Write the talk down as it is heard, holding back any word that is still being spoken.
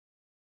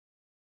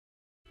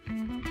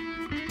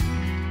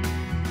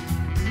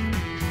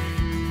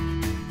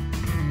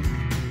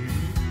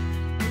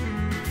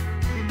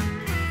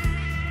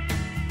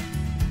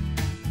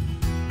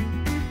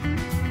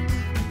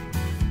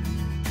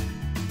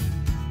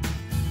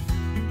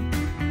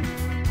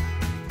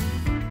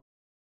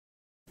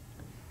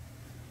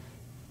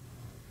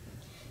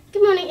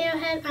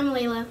Arrowhead, I'm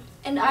Layla.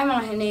 And I'm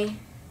Ahene.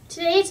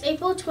 Today is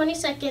April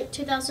 22nd,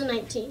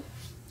 2019.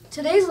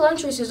 Today's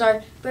lunch choices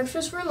are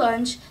breakfast for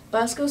lunch,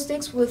 Bosco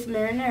sticks with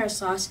marinara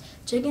sauce,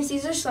 chicken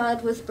Caesar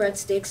salad with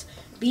breadsticks,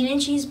 bean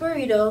and cheese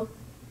burrito,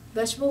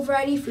 vegetable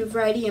variety, fruit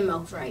variety, and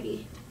milk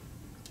variety.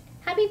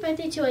 Happy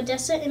birthday to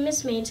Odessa and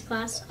Miss Main's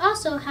class.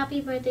 Also, happy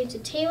birthday to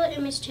Taylor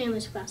and Miss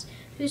Chandler's class,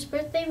 whose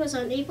birthday was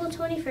on April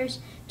 21st,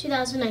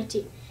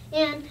 2019.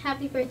 And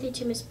happy birthday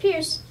to Miss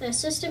Pierce, the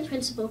assistant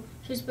principal,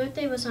 whose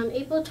birthday was on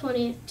April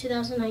 20th,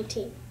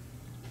 2019.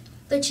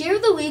 The cheer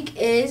of the week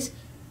is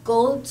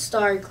Gold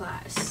Star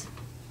class.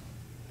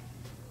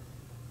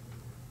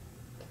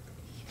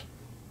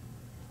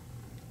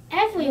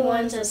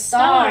 Everyone's a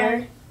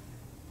star.